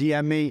 if you could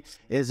DM me,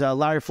 is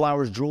Larry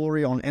Flowers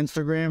Jewelry on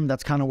Instagram.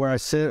 That's kind of where I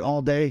sit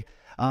all day,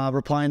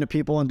 replying to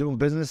people and doing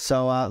business.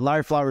 So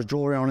Larry Flowers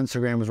Jewelry on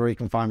Instagram is where you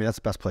can find me. That's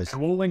the best place.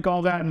 And we'll link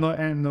all that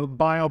in the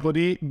bio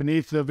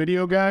beneath the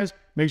video, guys.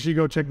 Make sure you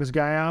go check this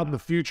guy out, the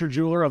future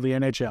jeweler of the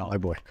NHL. My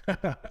boy.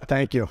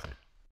 Thank you.